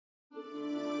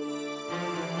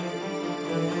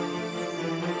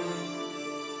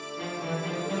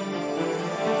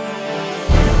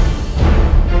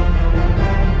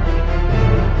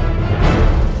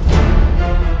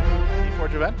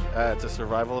It's a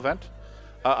survival event.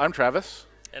 I'm Travis.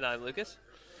 And I'm Lucas.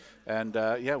 And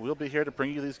yeah, we'll be here to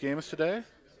bring you these games today.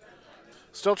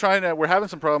 Still trying to, we're having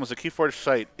some problems. The Keyforge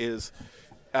site is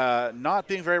not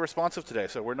being very responsive today,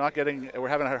 so we're having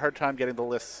a hard time getting the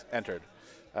lists entered,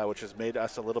 which has made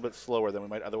us a little bit slower than we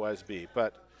might otherwise be.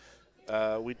 But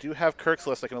we do have Kirk's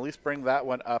list. I can at least bring that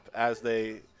one up as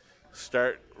they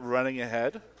start running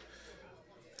ahead.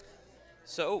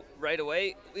 So, right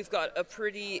away, we've got a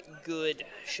pretty good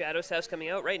Shadows House coming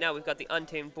out. Right now, we've got the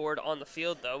Untamed board on the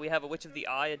field, though. We have a Witch of the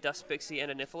Eye, a Dust Pixie,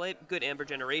 and a Niflate. Good Amber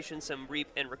generation, some Reap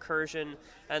and Recursion,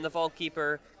 and the Vault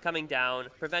Keeper coming down,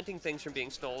 preventing things from being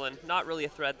stolen. Not really a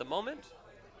threat at the moment,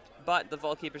 but the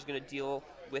Vault Keeper is going to deal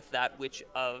with that Witch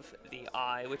of the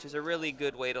Eye, which is a really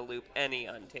good way to loop any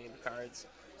Untamed cards.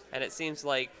 And it seems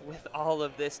like with all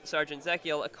of this Sergeant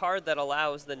Zekiel, a card that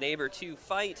allows the neighbor to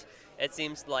fight, it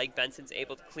seems like Benson's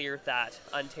able to clear that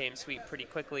Untamed sweep pretty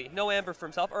quickly. No Amber for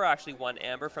himself, or actually one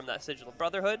Amber from that Sigil of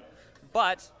Brotherhood.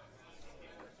 But,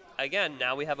 again,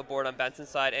 now we have a board on Benson's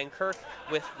side, and Kirk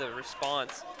with the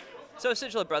response. So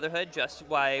Sigil of Brotherhood, just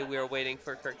why we were waiting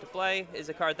for Kirk to play, is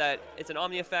a card that, it's an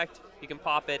Omni effect, you can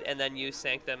pop it, and then use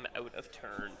Sanctum out of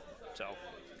turn. So,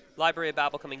 Library of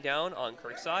Babel coming down on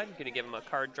Kirk's side. Going to give him a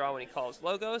card draw when he calls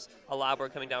logos. A Labor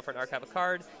coming down for an archive a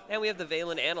card. And we have the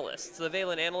Valen Analyst. So the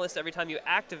Valen Analyst, every time you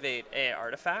activate an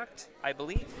artifact, I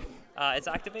believe, it's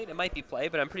activate. It might be play,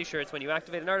 but I'm pretty sure it's when you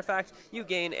activate an artifact, you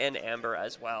gain an Amber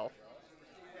as well.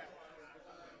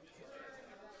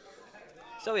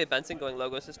 So we have Benson going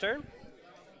logos this turn.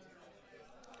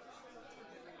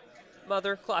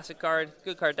 Mother, classic card.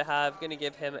 Good card to have. Going to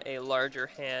give him a larger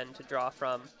hand to draw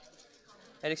from.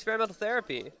 And Experimental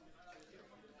Therapy,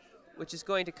 which is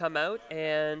going to come out,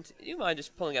 and you mind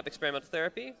just pulling up Experimental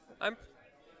Therapy?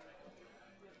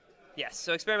 Yes,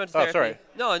 so Experimental Therapy. Sorry.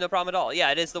 No, no problem at all. Yeah,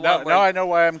 it is the one where... Now I know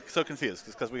why I'm so confused,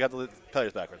 because we got the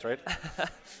players backwards, right?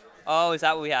 Oh, is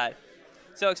that what we had?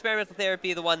 So Experimental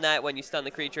Therapy, the one that when you stun the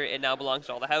creature, it now belongs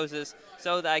to all the houses.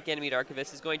 So that Ganymede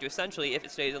Archivist is going to essentially, if it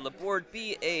stays on the board,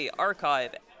 be a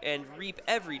archive and reap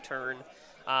every turn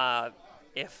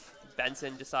if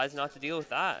Benson decides not to deal with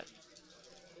that.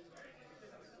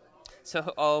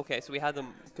 So, okay, so we had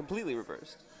them completely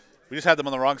reversed. We just had them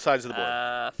on the wrong sides of the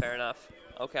board. Fair enough.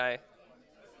 Okay.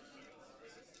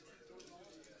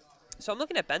 So I'm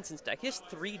looking at Benson's deck. He has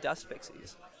 3 Dust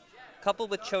Pixies.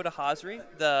 Coupled with Chota Hazri,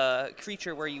 the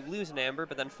creature where you lose an Amber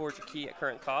but then forge a key at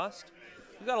current cost.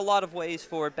 We've got a lot of ways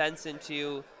for Benson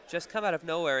to just come out of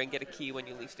nowhere and get a key when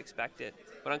you least expect it.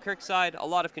 But on Kirk's side, a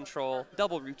lot of control,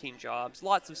 double routine jobs,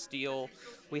 lots of steal.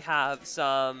 We have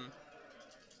some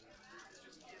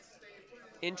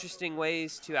interesting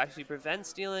ways to actually prevent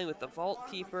stealing with the Vault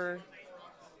Keeper.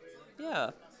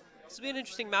 Yeah, this will be an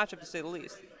interesting matchup to say the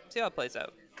least. See how it plays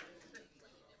out.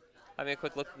 Having a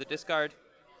quick look at the discard.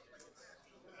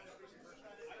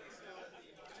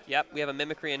 Yep, we have a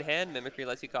Mimicry in hand. Mimicry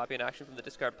lets you copy an action from the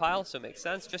discard pile, so it makes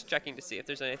sense. Just checking to see if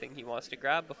there's anything he wants to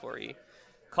grab before he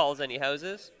calls any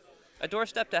houses. A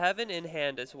Doorstep to Heaven in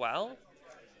hand as well,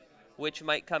 which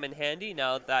might come in handy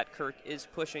now that Kirk is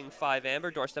pushing 5 Amber.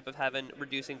 Doorstep of Heaven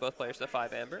reducing both players to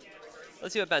 5 Amber.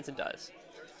 Let's see what Benson does.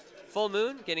 Full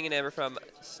Moon, getting an Amber from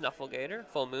Snufflegator.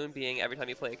 Full Moon being every time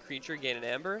you play a creature, gain an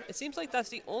Amber. It seems like that's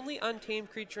the only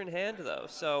Untamed creature in hand, though,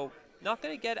 so not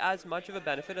going to get as much of a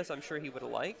benefit as I'm sure he would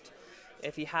have liked.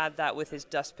 If he had that with his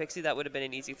Dust Pixie, that would have been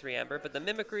an easy 3 Amber. But the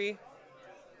Mimicry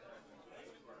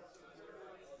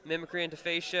into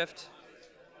Phase Shift,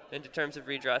 into Terms of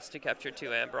Redress to capture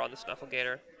 2 Amber on the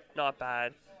Snufflegator. Not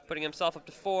bad. Putting himself up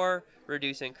to 4,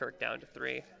 reducing Kirk down to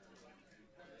 3.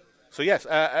 So yes,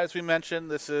 as we mentioned,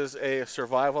 this is a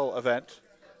survival event.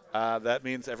 That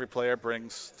means every player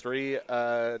brings 3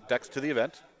 decks to the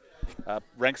event,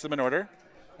 ranks them in order,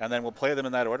 and then we'll play them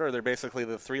in that order. They're basically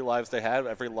the 3 lives they have.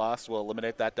 Every loss will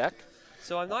eliminate that deck.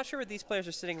 So I'm not sure where these players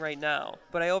are sitting right now,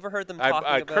 but I overheard them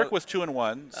talking about... Kirk was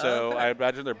 2-1, so okay. I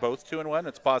imagine they're both 2-1.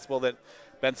 It's possible that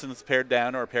Benson's paired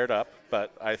down or paired up,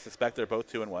 but I suspect they're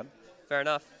both 2-1. Fair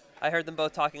enough. I heard them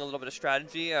both talking a little bit of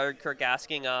strategy. I heard Kirk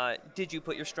asking, did you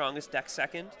put your strongest deck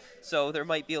second? So there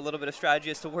might be a little bit of strategy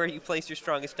as to where you place your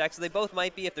strongest deck. So they both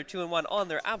might be, if they're 2-1, on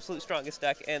their absolute strongest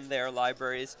deck and their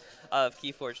libraries of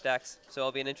Keyforge decks. So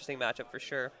it'll be an interesting matchup for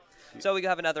sure. So we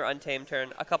have another Untamed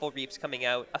turn, a couple Reaps coming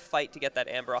out, a fight to get that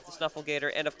Amber off the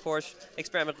Snufflegator, and of course,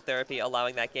 Experimental Therapy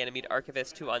allowing that Ganymede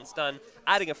Archivist to unstun,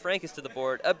 adding a Frankus to the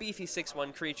board, a beefy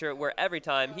 6-1 creature where every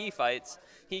time he fights,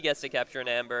 he gets to capture an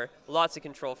Amber. Lots of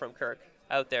control from Kirk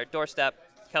out there. Doorstep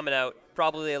coming out,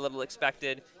 probably a little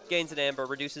expected, gains an Amber,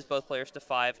 reduces both players to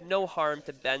 5. No harm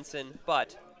to Benson,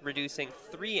 but reducing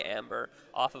 3 Amber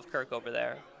off of Kirk over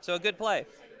there. So a good play.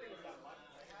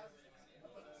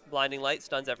 Blinding Light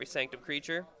stuns every Sanctum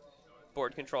creature.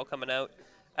 Board control coming out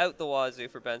the wazoo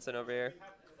for Benson over here.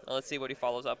 Now let's see what he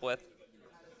follows up with.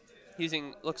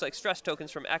 Using, looks like stress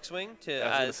tokens from X-Wing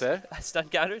as stun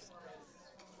counters.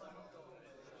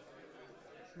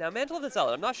 Now, Mantle of the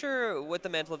Zealot. I'm not sure what the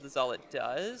Mantle of the Zealot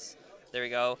does. There we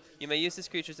go. You may use this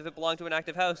creature if it belongs to an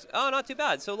active house. Oh, not too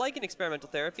bad. So like an Experimental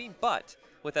Therapy, but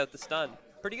without the stun.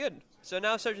 Pretty good. So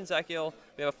now Sergeant Ezekiel,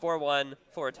 we have a 4-1,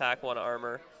 4 attack, 1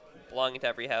 armor. Belonging to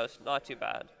every house. Not too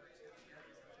bad.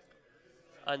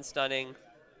 Unstunning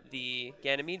the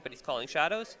Ganymede, but he's calling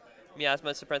Shadows.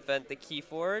 Miasma to prevent the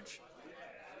Keyforge.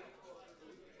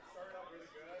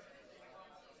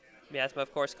 Miasma,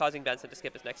 of course, causing Benson to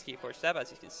skip his next Keyforge step,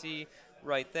 as you can see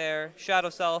right there. Shadow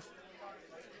Self.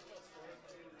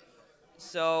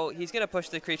 So he's going to push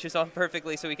the creatures off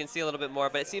perfectly so we can see a little bit more,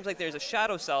 but it seems like there's a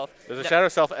Shadow Self. There's a Shadow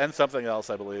Self and something else,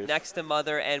 I believe. Next to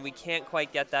Mother, and we can't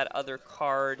quite get that other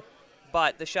card.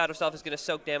 But the Shadow Self is going to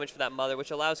soak damage for that Mother,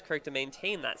 which allows Kirk to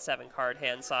maintain that 7-card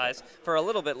hand size for a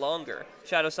little bit longer.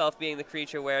 Shadow Self being the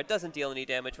creature where it doesn't deal any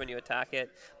damage when you attack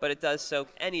it, but it does soak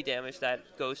any damage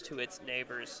that goes to its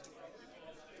neighbors.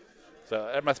 So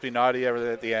that must be Naughty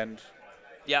over at the end.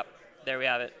 Yep, there we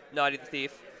have it. Naughty the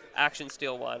Thief. Action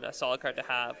Steal 1, a solid card to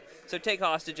have. So take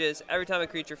hostages. Every time a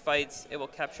creature fights, it will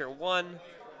capture 1.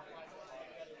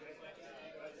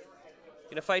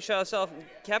 Gonna fight Shadow Self.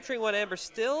 Capturing 1 Amber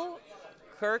still.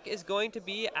 Kirk is going to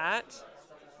be at...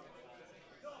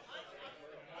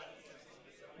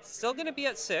 Still gonna be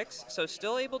at 6, so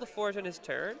still able to forge on his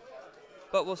turn.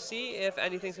 But we'll see if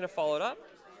anything's gonna follow it up.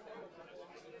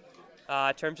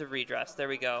 Terms of Redress, there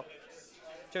we go.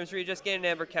 Terms of Redress, gain an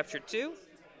Amber, capture 2.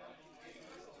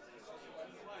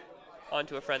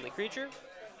 Onto a friendly creature.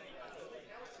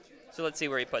 So let's see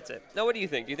where he puts it. Now, what do you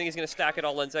think? Do you think he's going to stack it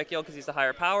all on Ezekiel because he's the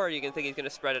higher power, or do you think he's going to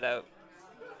spread it out?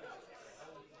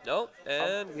 Nope,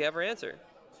 and we have our answer.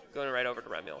 Going right over to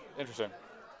Remuel. Interesting.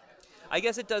 I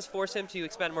guess it does force him to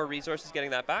expend more resources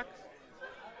getting that back.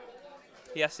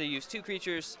 He has to use 2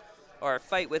 creatures, or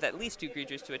fight with at least 2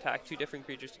 creatures to attack 2 different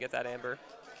creatures to get that Amber.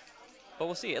 But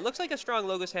we'll see. It looks like a strong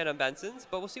Logos hand on Benson's,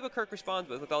 but we'll see what Kirk responds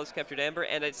with all this captured Amber,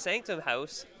 and a Sanctum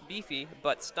House, beefy,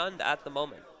 but stunned at the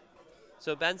moment.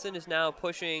 So Benson is now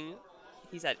pushing,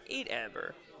 he's at 8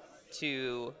 Amber,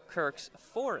 to Kirk's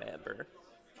 4 Amber.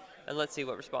 And let's see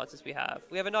what responses we have.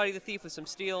 We have a Naughty the Thief with some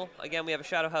steal. Again, we have a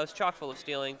Shadow House chock full of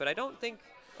stealing, but I don't think,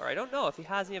 or I don't know if he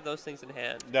has any of those things in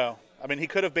hand. No. I mean, he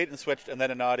could have bait and switched and then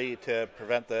a Naughty to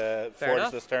prevent the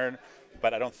Forge this turn,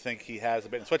 but I don't think he has a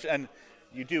bait and switch. And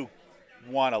you do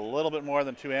want a little bit more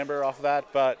than 2 Amber off of that,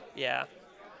 but yeah,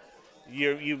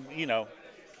 you know,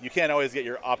 you can't always get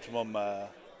your optimum.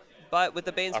 But with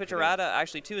the bait and switch errata,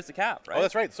 actually 2 is the cap, right? Oh,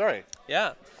 that's right. Sorry.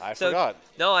 Yeah. I forgot.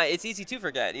 No, it's easy to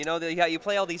forget. You know, you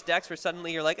play all these decks where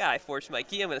suddenly you're like, I forged my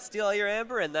key, I'm going to steal all your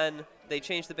Amber, and then they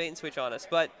change the bait and switch on us.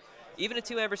 But even a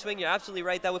 2 Amber swing, you're absolutely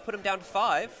right. That would put him down to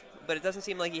 5, but it doesn't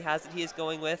seem like he has it. He is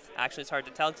going with, actually it's hard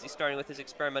to tell because he's starting with his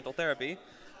Experimental Therapy.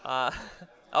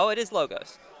 Oh, it is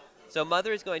Logos. So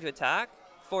Mother is going to attack.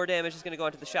 4 damage is going to go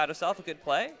into the Shadow Self, a good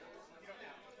play.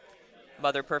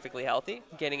 Mother perfectly healthy,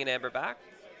 gaining an Amber back.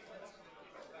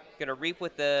 Going to reap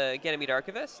with the Ganymede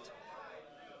Archivist,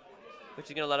 which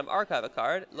is going to let him archive a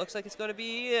card. Looks like it's going to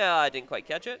be, I didn't quite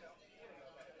catch it.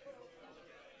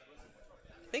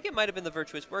 I think it might have been the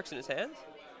Virtuous Works in his hands.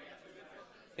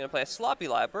 Going to play a Sloppy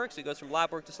Lab Work, so he goes from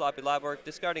Lab Work to Sloppy Lab Work,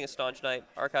 discarding a Staunch Knight,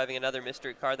 archiving another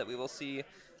mystery card that we will see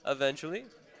eventually.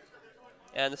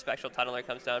 And the Spectral Tunneler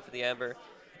comes down for the Amber.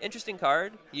 Interesting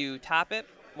card. You tap it.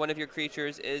 One of your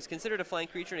creatures is considered a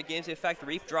flank creature, and it gains the effect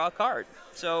Reap, draw a card.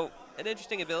 So, an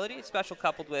interesting ability, special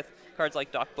coupled with cards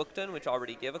like Doc Bookton, which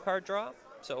already give a card draw.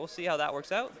 So we'll see how that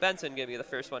works out. Benson going to be the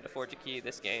first one to forge a key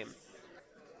this game.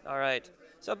 All right.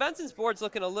 So Benson's board's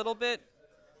looking a little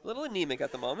anemic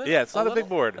at the moment. Yeah, it's not a big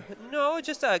board. No,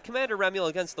 just a Commander Remuel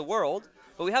against the world.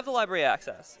 But we have the library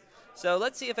access. So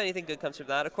let's see if anything good comes from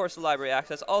that. Of course, the library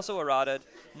access also errated.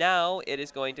 Now it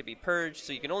is going to be purged,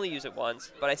 so you can only use it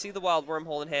once. But I see the Wild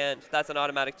Wormhole in hand. That's an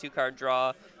automatic 2-card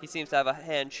draw. He seems to have a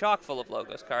hand chock full of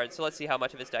Logos cards, so let's see how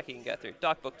much of his deck he can get through.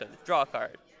 Doc Bookton, draw a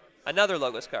card. Another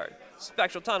Logos card.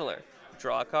 Spectral Tunneler,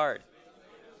 draw a card.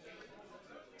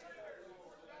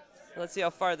 Let's see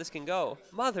how far this can go.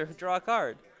 Mother, draw a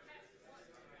card.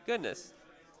 Goodness.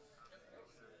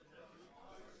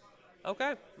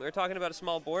 Okay, we were talking about a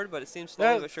small board, but it seems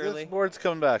slowly but surely. This board's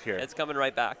coming back here. It's coming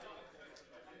right back.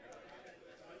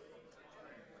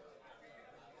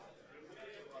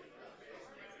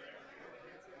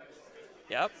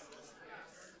 Yep.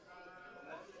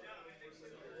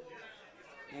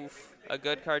 Oof, a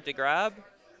good card to grab.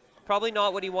 Probably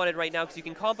not what he wanted right now because you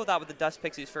can combo that with the Dust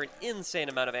Pixies for an insane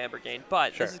amount of amber gain.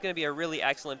 But Sure. this is going to be a really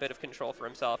excellent bit of control for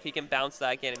himself. He can bounce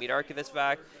that Ganymede Archivist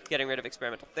back, getting rid of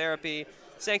Experimental Therapy.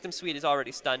 Sanctum Suite is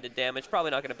already stunned and damaged.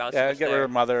 Probably not going to bounce Yeah, much get there. rid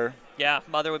of Mother. Yeah,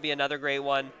 Mother would be another great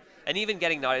one. And even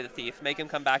getting Naughty the Thief. Make him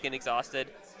come back in exhausted.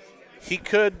 He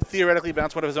could theoretically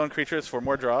bounce one of his own creatures for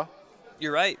more draw.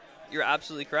 You're right. You're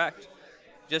absolutely correct.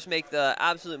 Just make the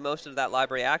absolute most of that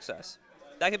library access.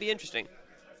 That could be interesting.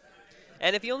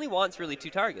 And if he only wants really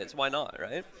 2 targets, why not,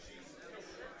 right?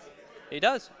 He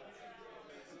does.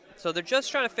 So they're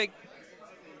just trying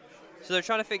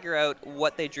to figure out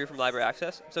what they drew from library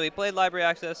access. So he played library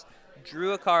access,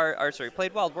 drew a card,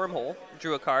 played Wild Wormhole,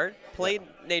 drew a card, played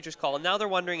Nature's Call, and now they're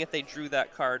wondering if they drew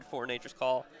that card for Nature's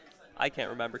Call. I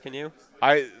can't remember, can you?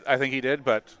 I think he did,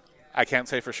 but I can't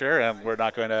say for sure, and we're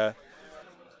not going to.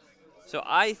 So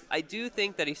I do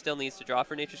think that he still needs to draw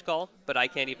for Nature's Call, but I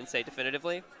can't even say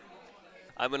definitively.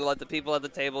 I'm going to let the people at the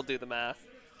table do the math.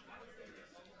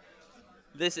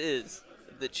 This is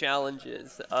the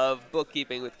challenges of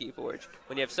bookkeeping with Keyforge.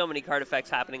 When you have so many card effects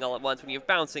happening all at once, when you have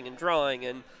bouncing and drawing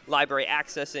and library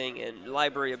accessing and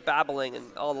library of babbling and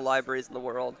all the libraries in the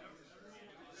world.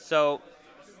 So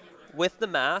with the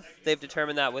math, they've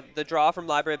determined that with the draw from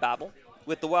Library of Babel,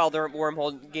 with the Wild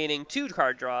Wormhole gaining 2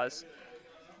 card draws,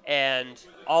 and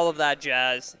all of that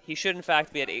jazz, he should in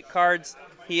fact be at 8 cards.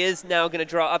 He is now going to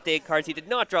draw up to 8 cards. He did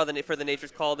not draw for the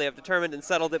Nature's Call. They have determined and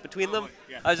settled it between them.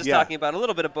 I was just talking about a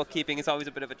little bit of bookkeeping. It's always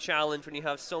a bit of a challenge when you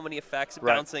have so many effects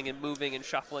bouncing and moving and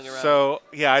shuffling around. So,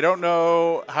 yeah, I don't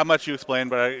know how much you explained,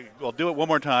 but I'll do it one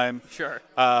more time. Sure.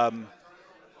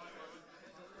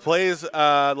 Plays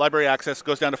library access,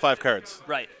 goes down to 5 cards.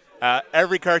 Right.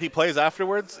 Every card he plays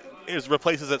afterwards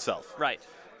replaces itself. Right.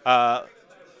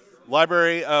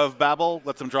 Library of Babel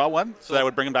lets him draw 1, so that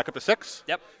would bring him back up to 6.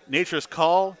 Yep. Nature's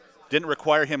Call didn't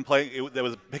require him playing. That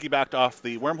was piggybacked off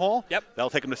the Wormhole. Yep. That'll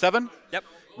take him to 7. Yep.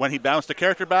 When he bounced a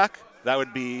character back, that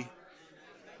would be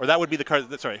the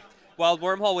card. Sorry. Wild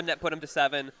Wormhole wouldn't put him to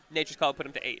 7. Nature's Call would put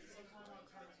him to 8.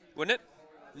 Wouldn't it?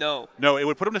 No. No, it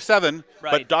would put him to 7,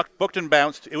 Right. but booked and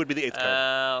bounced, it would be the 8th card.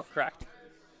 Oh, correct.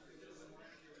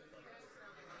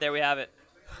 There we have it.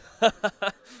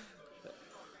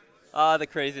 The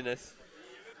craziness.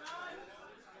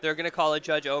 They're going to call a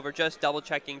judge over, just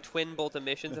double-checking Twin Bolt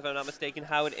emissions, if I'm not mistaken,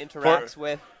 how it interacts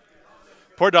with.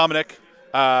 Poor Dominic.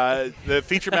 The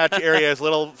feature match area is a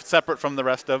little separate from the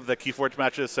rest of the Keyforge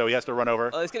matches, so he has to run over.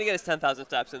 Well, he's going to get his 10,000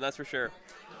 steps in, that's for sure.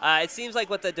 It seems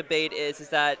like what the debate is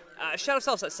that Shadow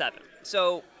Self's at 7.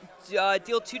 So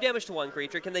deal 2 damage to one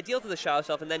creature. Can they deal to the Shadow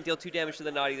Self and then deal 2 damage to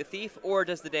the Naughty the Thief? Or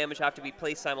does the damage have to be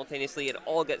placed simultaneously and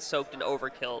all get soaked and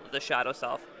overkill the Shadow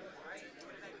Self?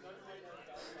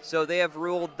 So they have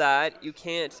ruled that you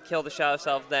can't kill the Shadow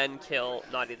Self, then kill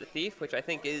Naughty the Thief, which I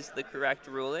think is the correct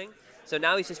ruling. So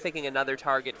now he's just picking another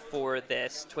target for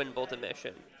this Twin Bolt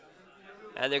emission.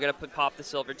 And they're going to pop the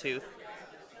Silver Tooth.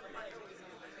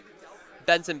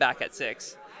 Benson back at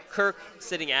 6. Kirk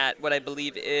sitting at what I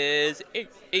believe is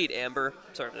 8 amber.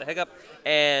 Sorry for the hiccup.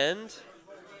 And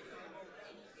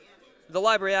the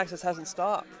library access hasn't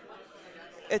stopped.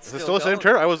 It's Is it still still the same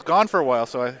going. turn? I was gone for a while,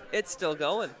 so I. It's still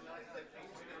going.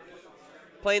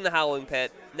 Playing the Howling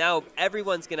Pit. Now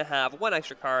everyone's going to have 1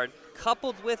 extra card,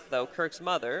 coupled with, though, Kirk's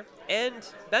mother and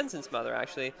Benson's mother,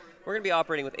 actually. We're going to be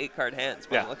operating with 8-card hands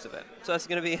by the looks of it. So that's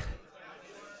going to be...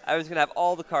 Everyone's going to have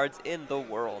all the cards in the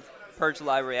world. Purge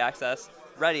library access,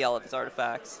 ready all of his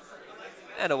artifacts,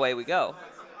 and away we go.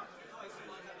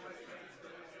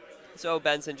 So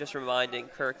Benson just reminding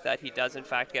Kirk that he does, in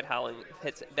fact, get Howling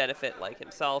Pit's benefit like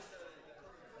himself.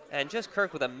 And just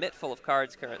Kirk with a mitt full of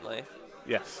cards currently.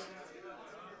 Yes.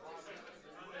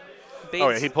 Bates, Oh,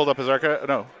 yeah, he pulled up his Arca.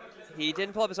 No. he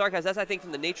didn't pull up his archives. That's, I think,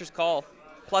 from the Nature's Call,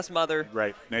 plus Mother.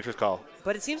 Right, Nature's Call.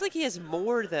 But it seems like he has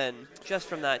more than just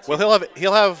from that. Well,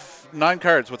 he'll have 9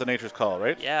 cards with the Nature's Call,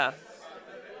 right? Yeah.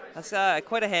 That's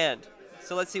quite a hand.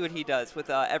 So let's see what he does with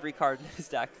every card in his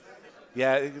deck.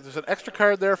 Yeah, there's an extra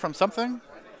card there from something.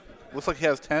 Looks like he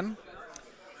has 10.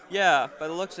 Yeah, by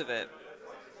the looks of it.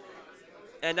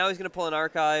 And now he's going to pull an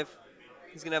archive.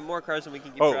 He's going to have more cards than we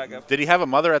can keep track of. Did he have a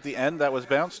mother at the end that was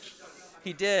bounced?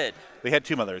 He did. They had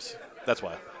 2 mothers. That's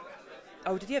why.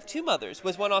 Oh, did he have 2 mothers?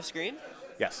 Was one off screen?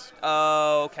 Yes.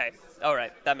 Oh, okay. All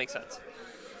right. That makes sense.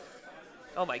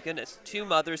 Oh, my goodness. 2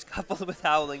 mothers coupled with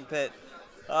Howling Pit.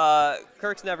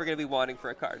 Kirk's never going to be wanting for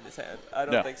a card in his hand. I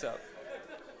don't think so.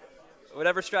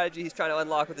 Whatever strategy he's trying to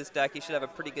unlock with his deck, he should have a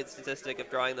pretty good statistic of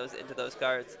drawing those into those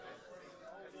cards.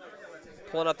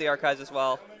 Pulling up the archives as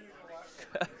well.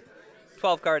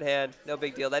 12-card hand. No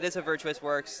big deal. That is a Virtuous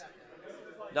Works.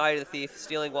 Naughty the Thief,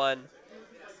 stealing 1.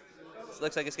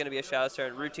 Looks like it's going to be a Shadow's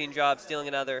turn. Routine job, stealing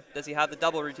another. Does he have the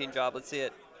double routine job? Let's see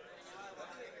it.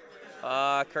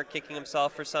 Kirk kicking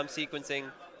himself for some sequencing.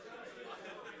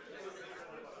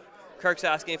 Kirk's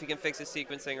asking if he can fix his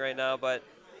sequencing right now, but...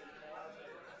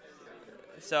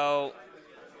 So,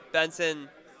 Benson...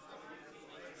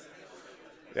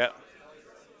 Yeah.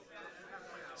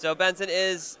 So Benson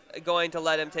is going to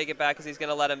let him take it back because he's going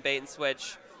to let him bait and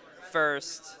switch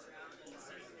first,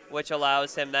 which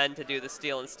allows him then to do the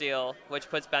steal and steal, which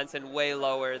puts Benson way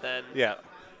lower than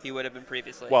he would have been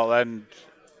previously. Well, and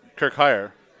Kirk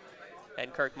higher.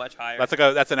 And Kirk much higher.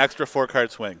 That's an extra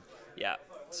 4-card swing. Yeah.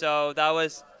 So that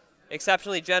was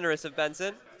exceptionally generous of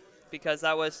Benson because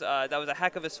that was a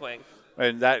heck of a swing.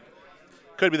 And that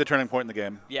could be the turning point in the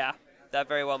game. Yeah, that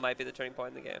very well might be the turning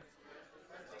point in the game.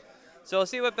 So we'll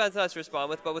see what Benson has to respond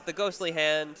with, but with the ghostly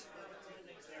hand,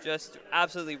 just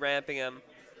absolutely ramping him.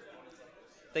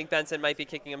 I think Benson might be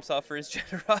kicking himself for his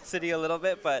generosity a little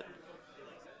bit, but...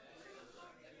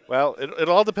 Well,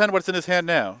 it'll all depend what's in his hand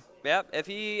now. Yeah,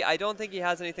 I don't think he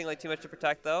has anything like too much to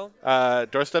protect, though.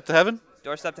 Doorstep to Heaven?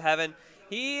 Doorstep to Heaven.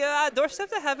 Doorstep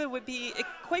to Heaven would be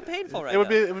quite painful right now.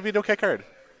 It would be an okay card.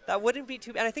 That wouldn't be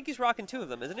too... And I think he's rocking 2 of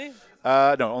them, isn't he?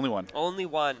 No, only 1. Only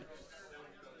 1.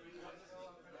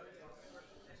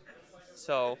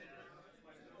 So,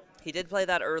 he did play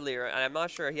that earlier, and I'm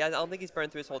not sure. I don't think he's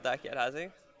burned through his whole deck yet, has he?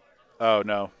 Oh,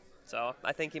 no. So,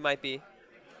 I think he might be.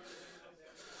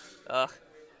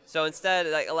 So instead,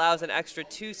 it allows an extra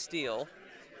 2 steal.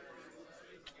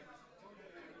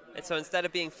 And so instead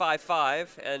of being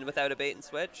 5-5 and without a bait and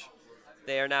switch,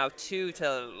 they are now 2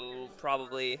 to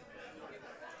probably...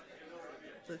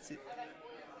 Let's see.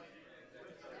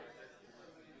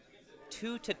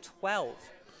 2 to 12.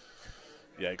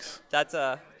 Yikes. That's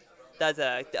a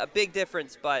big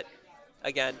difference, but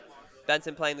again,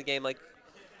 Benson playing the game like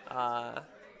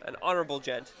an honorable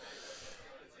gent.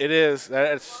 It is.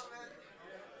 It's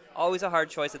always a hard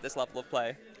choice at this level of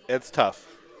play. It's tough.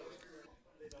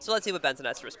 So let's see what Benson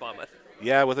has to respond with.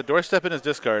 Yeah, with a doorstep in his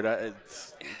discard,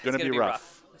 it's going to be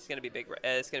rough. It's going to be big.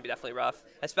 It's going to be definitely rough,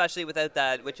 especially without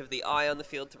that Witch of the Eye on the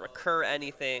field to recur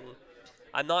anything.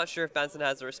 I'm not sure if Benson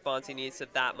has the response he needs to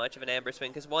that much of an Amber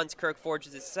swing, because once Kirk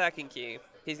forges his 2nd key,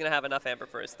 he's going to have enough Amber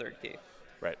for his 3rd key.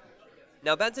 Right.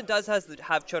 Now, Benson does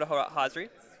have Chota Hazri.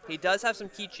 He does have some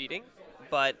key cheating,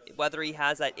 but whether he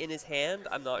has that in his hand,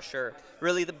 I'm not sure.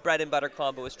 Really, the bread and butter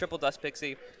combo is triple Dust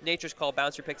Pixie, Nature's Call,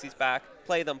 bounce your Pixies back,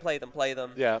 play them,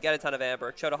 yeah. Get a ton of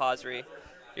Amber, Chota Hazri,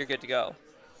 you're good to go.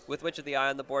 With Witch of the Eye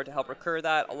on the board to help recur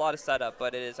that, a lot of setup,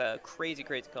 but it is a crazy,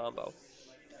 crazy combo.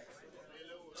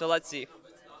 So let's see.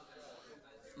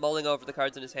 Mulling over the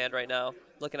cards in his hand right now,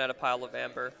 looking at a pile of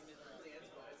Amber.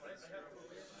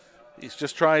 He's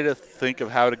just trying to think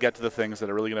of how to get to the things that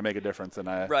are really going to make a difference.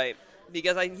 Right,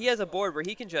 because he has a board where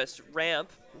he can just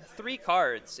ramp. 3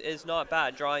 cards is not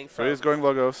bad, drawing from... So he's going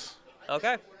Logos.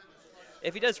 Okay.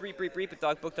 If he does Reap with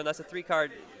Dog Booked on, that's a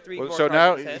 3-card, more so cards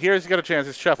now, here's got a chance.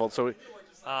 It's shuffled. So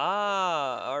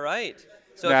all right.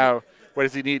 So now, what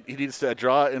does he need? He needs to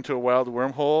draw into a wild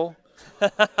wormhole?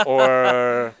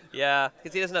 Or... Yeah,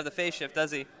 because he doesn't have the phase shift,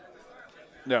 does he?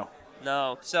 No.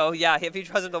 No. So, yeah, if he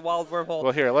draws into a wild wormhole...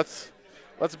 Well, here, let's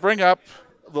bring up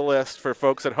the list for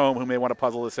folks at home who may want to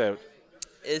puzzle this out.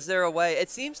 Is there a way? It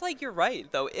seems like you're right,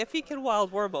 though. If he can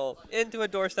wild wormhole into a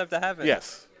Doorstep to Heaven...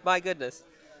 Yes. My goodness.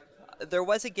 There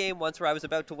was a game once where I was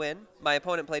about to win. My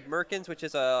opponent played Merkins, which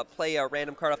is play a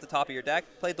random card off the top of your deck.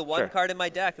 Played the one card in my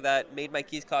deck that made my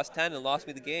keys cost 10 and lost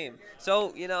me the game.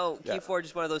 So, Keyforge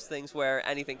is one of those things where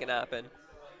anything can happen.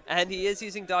 And he is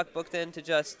using Doc Booked in to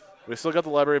just... We still got the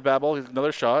Library Babble. He's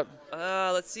another shot.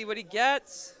 Let's see what he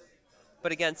gets.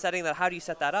 But again, setting that, how do you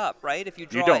set that up, right? If you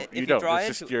draw you don't. Draw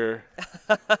it's just your...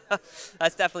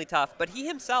 That's definitely tough. But he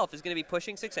himself is going to be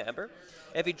pushing 6 Amber.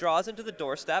 If he draws into the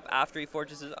Doorstep after he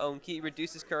forges his own key,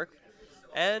 reduces Kirk.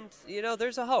 And,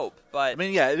 there's a hope. But I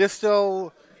mean, yeah, it is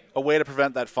still a way to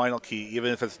prevent that final key,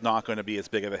 even if it's not going to be as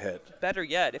big of a hit. Better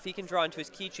yet, if he can draw into his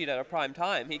key cheat at a prime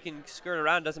time, he can skirt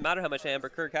around. Doesn't matter how much Amber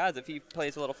Kirk has if he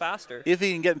plays a little faster. If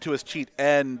he can get into his cheat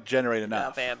and generate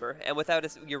enough. Amber. And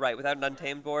you're right, without an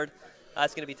Untamed board,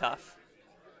 that's going to be tough.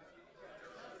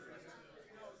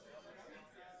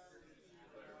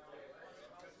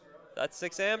 That's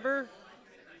 6 Amber.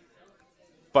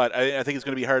 But I think he's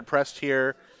going to be hard-pressed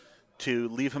here to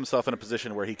leave himself in a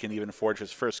position where he can even forge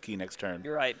his first key next turn.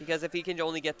 You're right, because if he can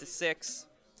only get to 6,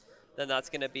 then that's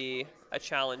going to be a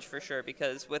challenge for sure,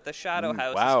 because with the Shadow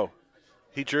House... Wow.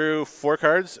 He drew 4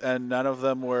 cards, and none of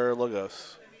them were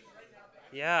Logos.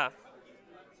 Yeah.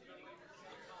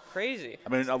 Crazy. I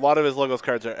mean, a lot of his Logos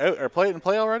cards are out, in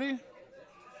play already?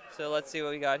 So let's see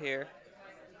what we got here.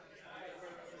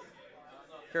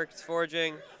 Kirk is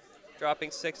forging,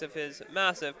 dropping 6 of his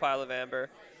massive pile of amber.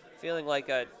 Feeling like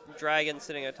a dragon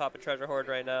sitting atop a treasure hoard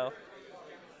right now.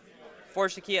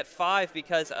 Forged the key at 5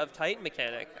 because of Titan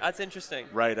mechanic. That's interesting.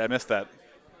 Right, I missed that.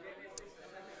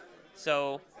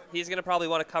 So he's going to probably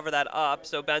want to cover that up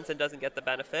so Benson doesn't get the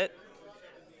benefit.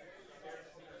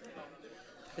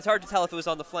 It's hard to tell if it was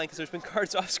on the flank because there's been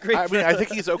cards off screen. I mean, I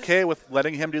think he's okay with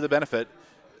letting him do the benefit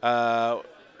because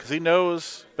he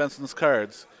knows Benson's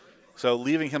cards. So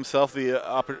leaving himself the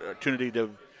opportunity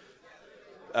to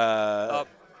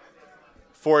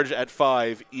forge at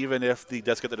 5, even if he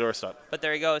does get the doorstop. But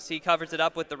there he goes. He covers it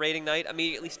up with the Raiding Knight,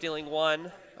 immediately stealing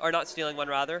 1, or not stealing 1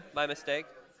 rather, my mistake.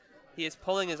 He is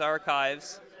pulling his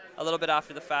archives a little bit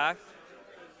after the fact.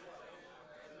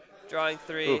 Drawing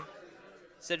 3. Ooh.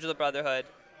 Sigil of Brotherhood.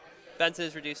 Benson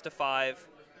is reduced to 5.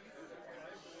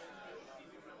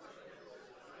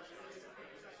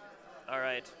 All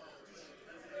right.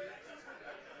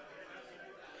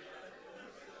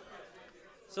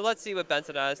 So let's see what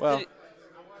Benson has. Well,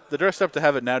 the doorstep to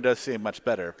have it now does seem much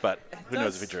better, but who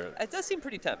knows if he drew it. It does seem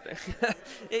pretty tempting.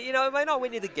 You know, it might not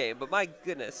win you the game, but my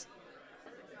goodness.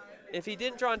 If he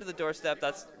didn't draw into the doorstep,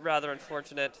 that's rather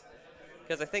unfortunate,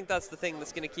 because I think that's the thing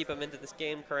that's going to keep him into this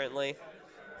game currently.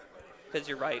 Because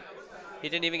you're right. He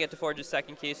didn't even get to forge his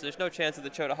 2nd key, so there's no chance of the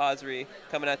Chota Hazri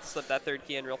coming out to slip that 3rd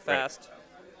key in real fast. Right.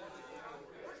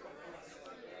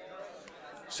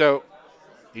 So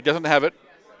he doesn't have it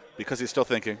because he's still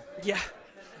thinking. Yeah.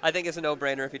 I think it's a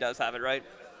no-brainer if he does have it, right?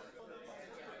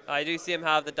 I do see him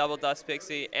have the double Dust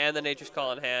Pixie and the Nature's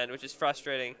Call in hand, which is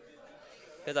frustrating.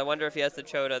 Because I wonder if he has the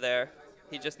Chota there.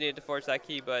 He just needed to forge that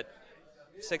key, but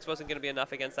 6 wasn't going to be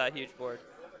enough against that huge board.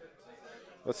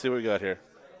 Let's see what we got here.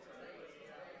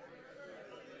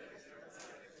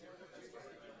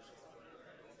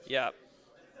 Yeah.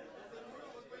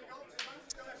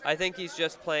 I think he's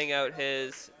just playing out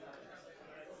his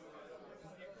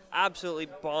absolutely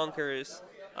bonkers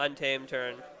Untamed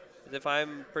turn. If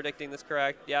I'm predicting this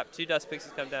correct, yep, 2 Dust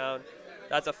Pixies come down.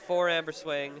 That's a 4 amber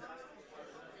swing.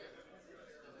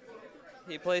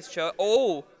 He plays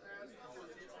Oh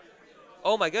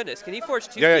my goodness, can he forge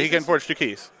 2 keys? Yeah, he can forge 2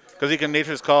 keys because he can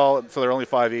Nature's Call, so they're only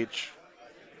 5 each.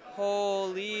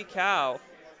 Holy cow.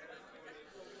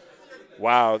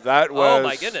 Wow, that was oh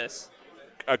my goodness,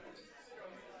 a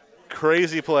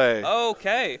crazy play.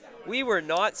 Okay, we were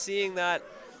not seeing that.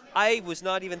 I was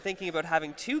not even thinking about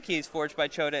having 2 keys forged by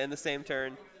Chota in the same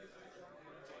turn.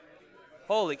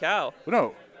 Holy cow.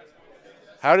 No.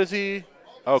 How does he?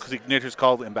 Oh, because he Nature's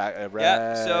Called him back.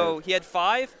 Yeah, so he had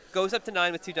 5, goes up to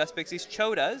 9 with 2 Dust Pixies.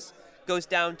 Chota's goes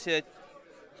down to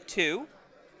 2.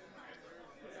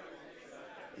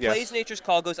 Yes. Plays Nature's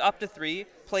Call, goes up to 3,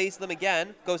 plays them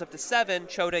again, goes up to 7,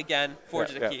 Chota again,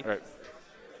 forges a key. Right.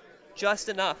 Just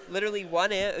enough. Literally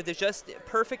there's just a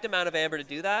perfect amount of amber to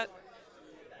do that.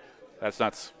 That's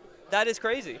nuts. That is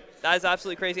crazy. That is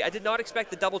absolutely crazy. I did not expect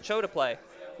the double Chota play.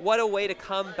 What a way to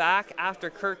come back after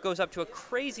Kirk goes up to a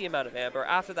crazy amount of amber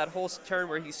after that whole turn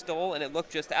where he stole and it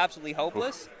looked just absolutely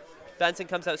hopeless. Benson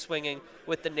comes out swinging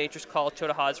with the Nature's Call,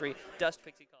 Chota Hazri, Dust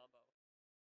Pixie combo.